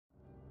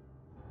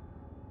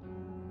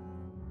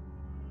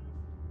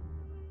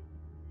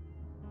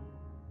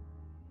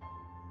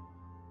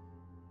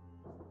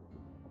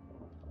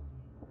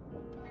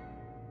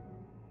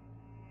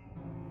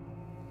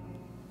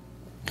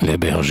les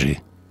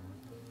bergers.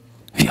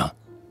 Viens,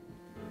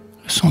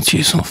 le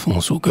sentier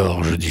s'enfonce aux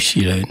gorges du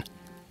Silène.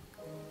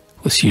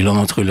 Voici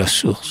l'antre et la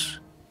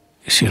source,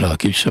 et c'est là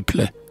qu'il se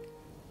plaît,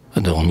 à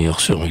dormir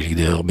sur un lit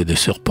d'herbe et de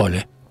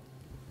serpolets,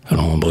 à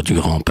l'ombre du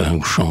grand pin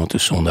où chante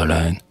son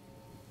haleine.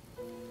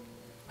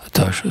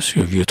 Attache à ce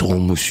vieux tronc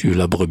moussu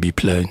la brebis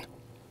pleine.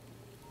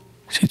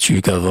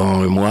 Sais-tu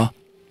qu'avant un mois,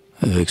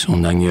 avec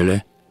son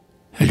agnelet,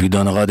 elle lui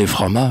donnera des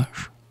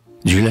fromages,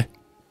 du lait,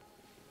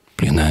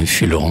 plein d'un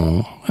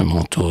fileron, un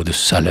manteau de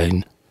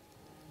salaine.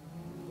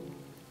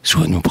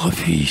 Sois-nous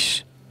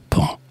propice,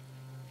 pan,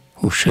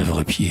 aux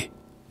chèvres-pieds,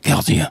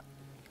 gardien,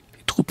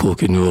 les troupeaux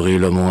que nourrit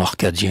le mont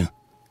arcadien.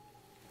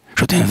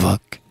 Je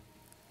t'invoque,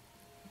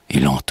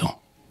 il entend.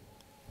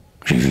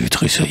 J'ai vu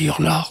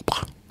tressaillir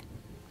l'arbre.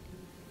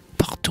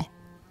 Partons.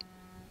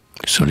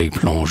 Le soleil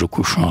plonge au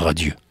couchant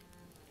radieux.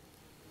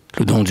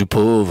 Le don du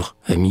pauvre,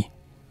 ami,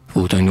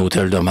 vaut un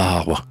autel de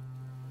marbre.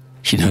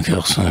 Si d'un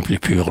cœur simple et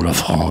pur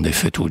l'offrande est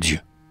faite au Dieu.